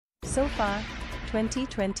So far,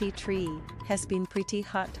 2023 has been pretty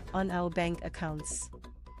hot on our bank accounts.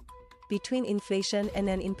 Between inflation and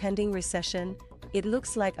an impending recession, it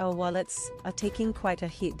looks like our wallets are taking quite a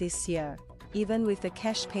hit this year, even with the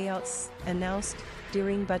cash payouts announced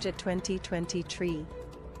during Budget 2023.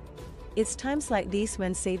 It's times like these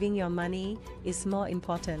when saving your money is more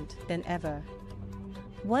important than ever.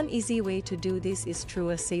 One easy way to do this is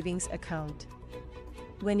through a savings account.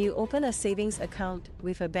 When you open a savings account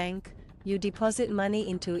with a bank, you deposit money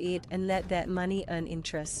into it and let that money earn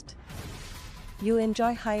interest. You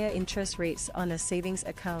enjoy higher interest rates on a savings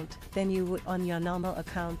account than you would on your normal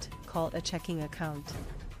account, called a checking account.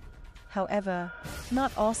 However,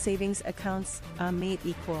 not all savings accounts are made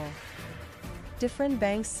equal. Different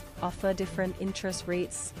banks offer different interest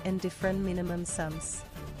rates and different minimum sums.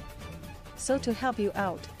 So to help you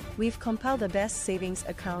out, we've compiled the best savings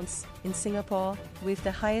accounts in Singapore with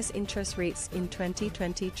the highest interest rates in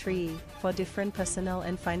 2023 for different personal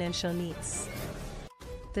and financial needs.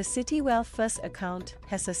 The Citi Wealth First account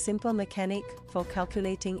has a simple mechanic for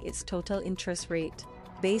calculating its total interest rate,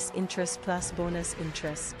 base interest plus bonus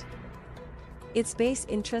interest. Its base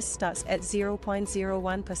interest starts at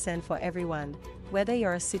 0.01% for everyone, whether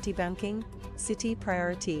you're a Citi Banking, Citi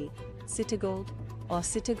Priority, Citigold, or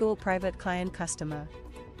Citigold Private Client customer.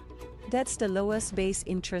 That's the lowest base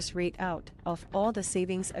interest rate out of all the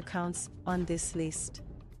savings accounts on this list.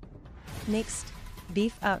 Next,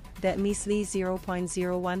 beef up that measly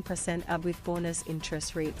 0.01% up with bonus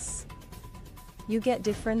interest rates. You get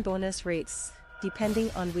different bonus rates, depending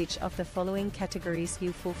on which of the following categories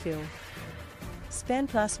you fulfill. Spend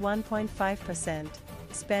plus 1.5%,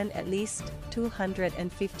 spend at least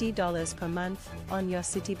 $250 per month on your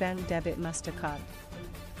Citibank debit MasterCard.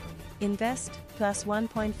 Invest plus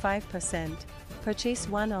 1.5%, purchase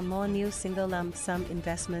one or more new single lump sum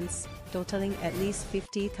investments, totaling at least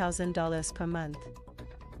 $50,000 per month.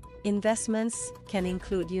 Investments can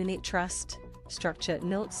include unit trust, structured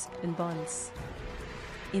notes, and bonds.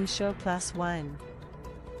 Insure plus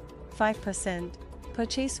 1.5%,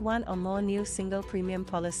 purchase one or more new single premium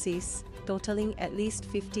policies, totaling at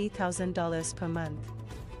least $50,000 per month.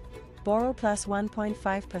 Borrow plus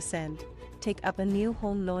 1.5%, take up a new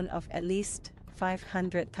home loan of at least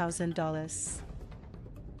 $500,000.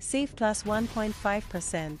 Save plus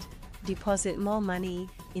 1.5%, deposit more money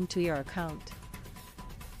into your account.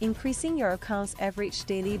 Increasing your account's average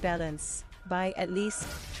daily balance by at least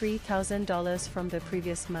 $3,000 from the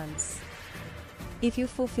previous months. If you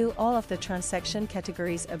fulfill all of the transaction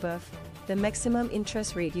categories above, the maximum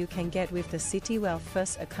interest rate you can get with the Citi Wealth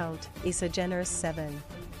First account is a generous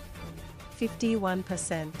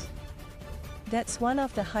 7.51%. That's one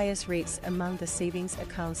of the highest rates among the savings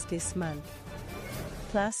accounts this month.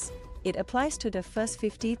 Plus, it applies to the first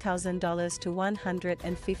 $50,000 to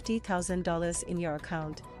 $150,000 in your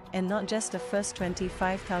account, and not just the first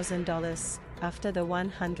 $25,000 after the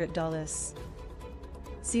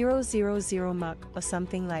 $100,000 mark or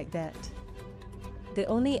something like that. The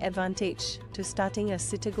only advantage to starting a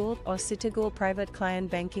Citigold or Citigold Private Client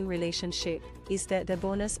banking relationship is that the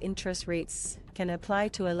bonus interest rates can apply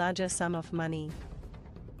to a larger sum of money.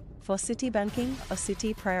 For Citi Banking or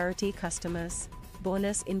Citi Priority customers,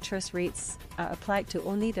 bonus interest rates are applied to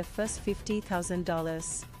only the first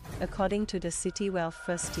 $50,000, according to the Citi Wealth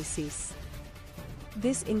First thesis.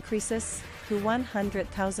 This increases to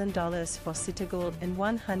 $100,000 for Citigold and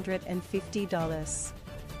 $150,000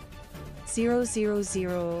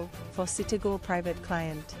 for Citigold Private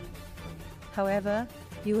Client. However,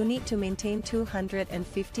 you will need to maintain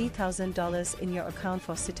 $250,000 in your account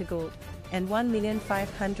for Citigold and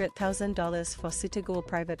 $1,500,000 for Citigold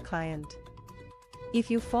Private Client.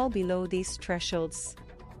 If you fall below these thresholds,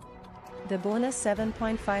 the bonus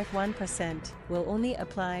 7.51% will only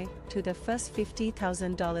apply to the first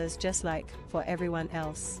 $50,000 just like for everyone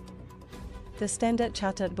else. The Standard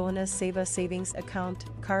Chartered Bonus Saver Savings Account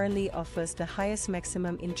currently offers the highest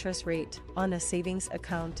maximum interest rate on a savings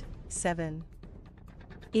account,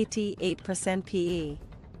 7.88% PA.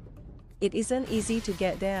 It isn't easy to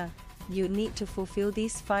get there. You need to fulfill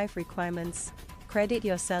these 5 requirements: credit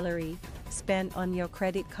your salary, spend on your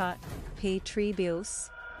credit card, pay 3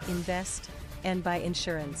 bills, invest, and buy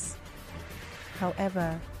insurance.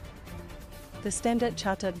 However, the Standard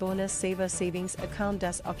Chartered Bonus Saver Savings Account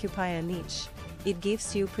does occupy a niche. It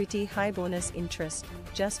gives you pretty high bonus interest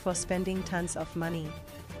just for spending tons of money.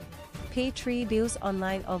 Pay 3 bills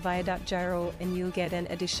online or via Duck Gyro and you'll get an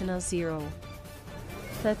additional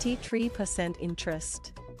 0.33%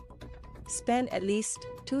 interest. Spend at least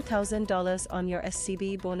 $2,000 on your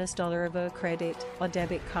SCB bonus dollar credit or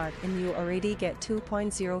debit card and you already get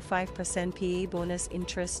 2.05% PA bonus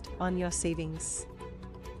interest on your savings.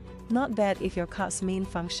 Not bad if your card's main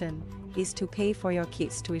function is to pay for your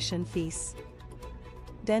kids' tuition fees,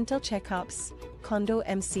 dental checkups, condo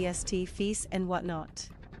MCST fees and whatnot.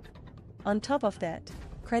 On top of that,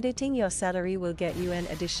 crediting your salary will get you an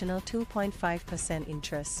additional 2.5%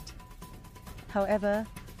 interest. However,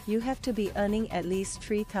 you have to be earning at least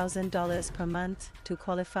 $3,000 per month to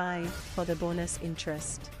qualify for the bonus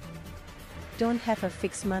interest. Don't have a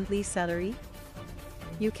fixed monthly salary?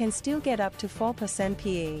 You can still get up to 4%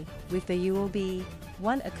 PA with the UOB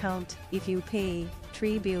One account if you pay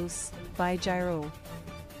 3 bills by gyro.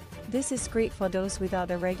 This is great for those without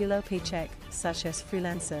a regular paycheck, such as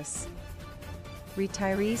freelancers,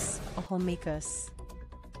 retirees, or homemakers.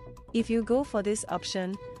 If you go for this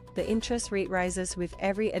option, the interest rate rises with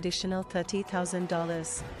every additional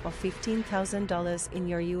 $30,000 or $15,000 in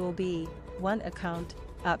your UOB One account,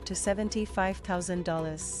 up to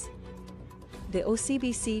 $75,000. The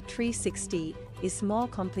OCBC 360 is more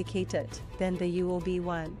complicated than the UOB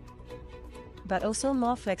One, but also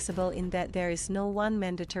more flexible in that there is no one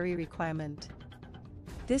mandatory requirement.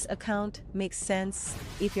 This account makes sense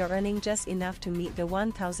if you're earning just enough to meet the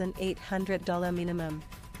 $1,800 minimum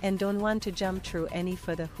and don't want to jump through any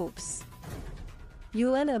further hoops.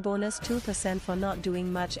 You earn a bonus 2% for not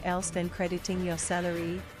doing much else than crediting your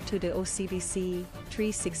salary to the OCBC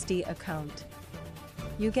 360 account.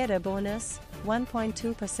 You get a bonus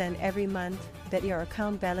 1.2% every month that your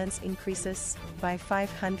account balance increases by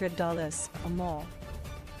 $500 or more.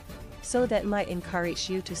 So that might encourage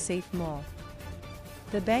you to save more.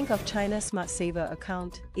 The Bank of China Smart Saver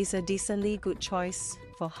account is a decently good choice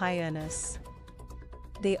for high earners.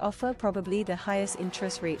 They offer probably the highest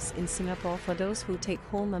interest rates in Singapore for those who take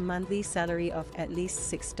home a monthly salary of at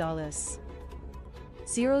least $6,000.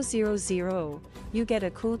 You get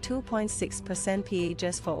a cool 2.6% PA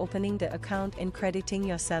just for opening the account and crediting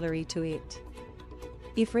your salary to it.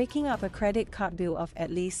 If raking up a credit card bill of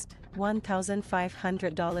at least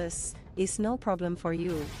 $1,500 is no problem for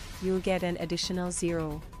you, you'll get an additional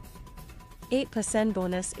 0.8%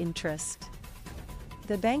 bonus interest.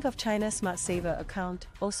 The Bank of China Smart Saver account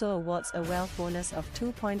also awards a wealth bonus of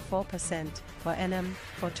 2.4% per annum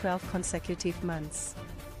for 12 consecutive months.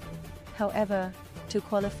 However, to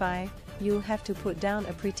qualify, you'll have to put down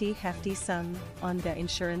a pretty hefty sum on their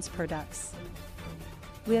insurance products.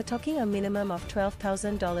 We're talking a minimum of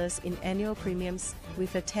 $12,000 in annual premiums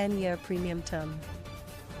with a 10-year premium term.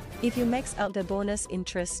 If you max out the bonus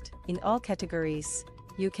interest in all categories,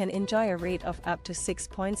 you can enjoy a rate of up to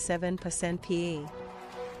 6.7% PA.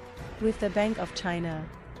 With the Bank of China,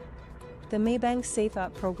 the Maybank Save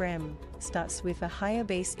Up program starts with a higher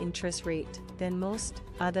base interest rate than most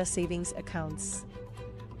other savings accounts.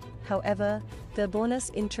 However, the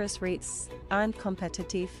bonus interest rates aren't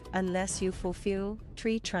competitive unless you fulfill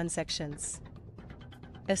 3 transactions.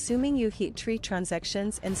 Assuming you hit 3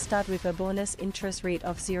 transactions and start with a bonus interest rate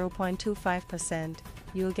of 0.25%,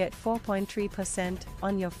 you'll get 4.3%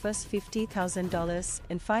 on your first $50,000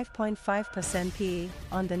 and 5.5% PA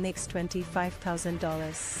on the next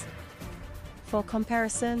 $25,000. For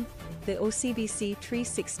comparison, the OCBC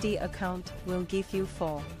 360 account will give you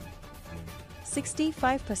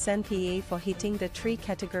 4.65% PA for hitting the 3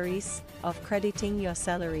 categories of crediting your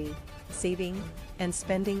salary, saving, and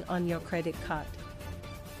spending on your credit card.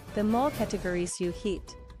 The more categories you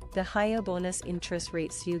hit, the higher bonus interest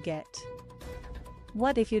rates you get.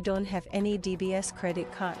 What if you don't have any DBS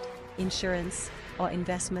credit card, insurance, or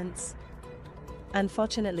investments?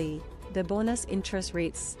 Unfortunately, the bonus interest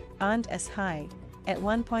rates aren't as high, at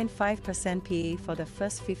 1.5% PA for the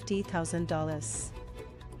first $50,000.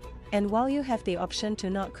 And while you have the option to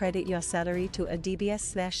not credit your salary to a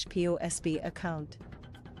DBS/POSB account,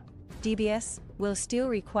 DBS will still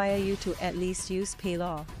require you to at least use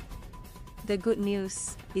PayLaw. The good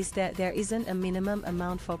news is that there isn't a minimum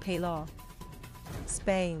amount for PayLaw.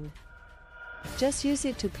 Spain. Just use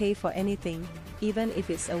it to pay for anything, even if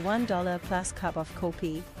it's a $1 plus cup of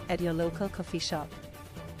coffee at your local coffee shop.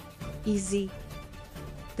 Easy.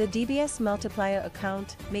 The DBS multiplier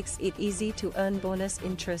account makes it easy to earn bonus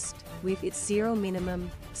interest with its 0 minimum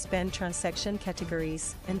spend transaction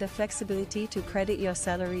categories and the flexibility to credit your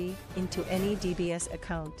salary into any DBS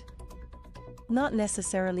account. Not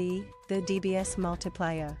necessarily the DBS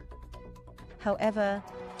multiplier. However,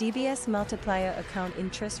 DBS multiplier account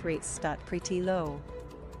interest rates start pretty low.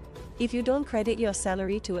 If you don't credit your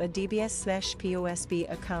salary to a DBS/POSB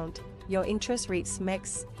account, your interest rates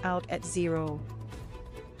max out at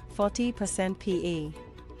 0.40% PA.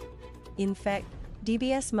 In fact,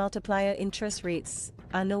 DBS multiplier interest rates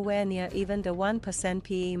are nowhere near even the 1%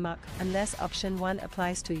 PA mark unless option 1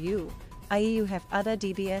 applies to you, i.e. you have other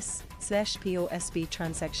DBS/POSB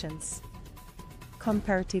transactions.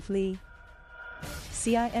 Comparatively,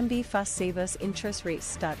 CIMB Fast Savers interest rates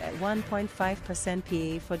start at 1.5%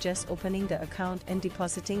 PA for just opening the account and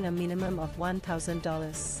depositing a minimum of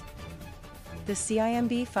 $1,000. The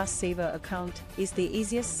CIMB Fast Saver account is the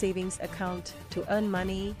easiest savings account to earn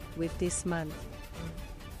money with this month.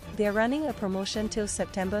 They're running a promotion till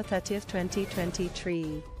September 30th,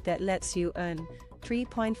 2023 that lets you earn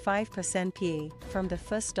 3.5% PA from the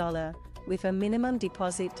first dollar with a minimum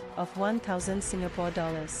deposit of 1,000 Singapore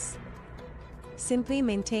dollars. Simply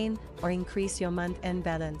maintain or increase your month-end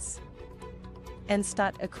balance and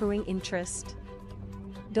start accruing interest.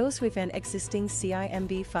 Those with an existing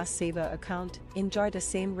CIMB Fast Saver account enjoy the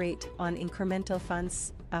same rate on incremental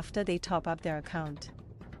funds after they top up their account.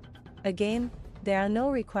 Again, there are no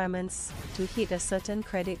requirements to hit a certain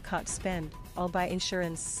credit card spend or buy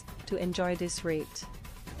insurance to enjoy this rate.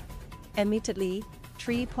 Admittedly,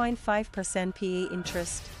 3.5% PA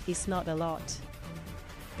interest is not a lot.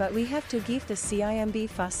 But we have to give the CIMB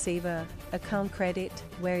Fast Saver account credit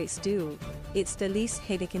where it's due. It's the least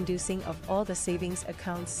headache-inducing of all the savings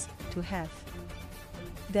accounts to have.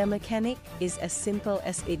 Their mechanic is as simple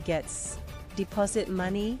as it gets. Deposit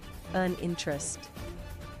money, earn interest.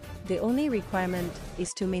 The only requirement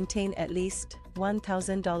is to maintain at least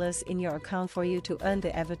 $1,000 in your account for you to earn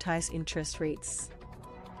the advertised interest rates.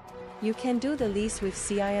 You can do the least with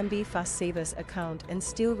CIMB Fast Savers account and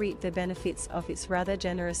still reap the benefits of its rather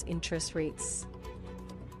generous interest rates.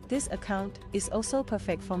 This account is also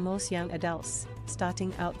perfect for most young adults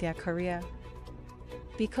starting out their career.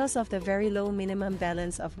 Because of the very low minimum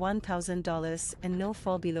balance of $1,000 and no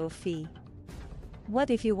fall below fee. What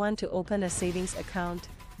if you want to open a savings account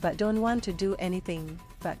but don't want to do anything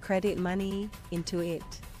but credit money into it?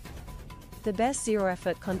 The best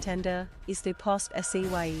zero-effort contender is the POSB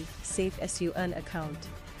SAYE Save As You Earn account.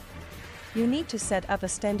 You need to set up a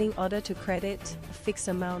standing order to credit a fixed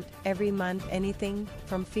amount every month, anything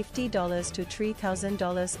from $50 to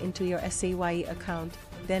 $3,000 into your SAYE account,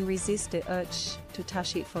 then resist the urge to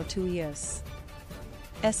touch it for 2 years.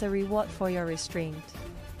 As a reward for your restraint,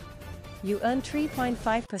 you earn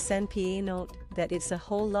 3.5% PA. Note that it's a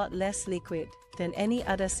whole lot less liquid than any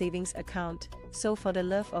other savings account, so for the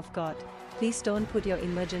love of God, please don't put your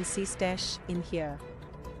emergency stash in here.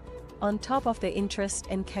 On top of the interest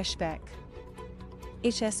and cashback,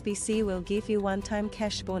 HSBC will give you one-time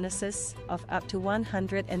cash bonuses of up to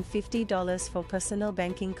 $150 for personal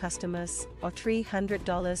banking customers or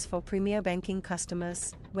 $300 for premier banking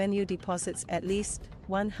customers when you deposit at least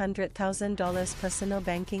 $100,000 personal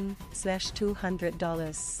banking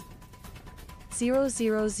 /$200.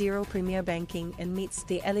 000 Premier Banking and meets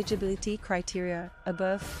the eligibility criteria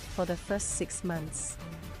above for the first 6 months.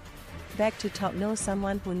 Back to top. Know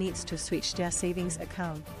someone who needs to switch their savings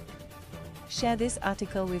account? Share this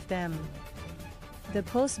article with them. The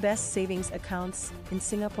Post's best savings accounts in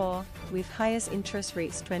Singapore with highest interest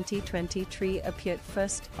rates 2023 appeared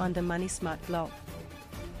first on the MoneySmart blog.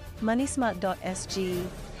 MoneySmart.sg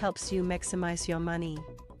helps you maximize your money.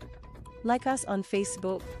 Like us on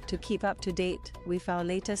Facebook to keep up to date with our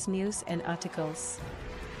latest news and articles.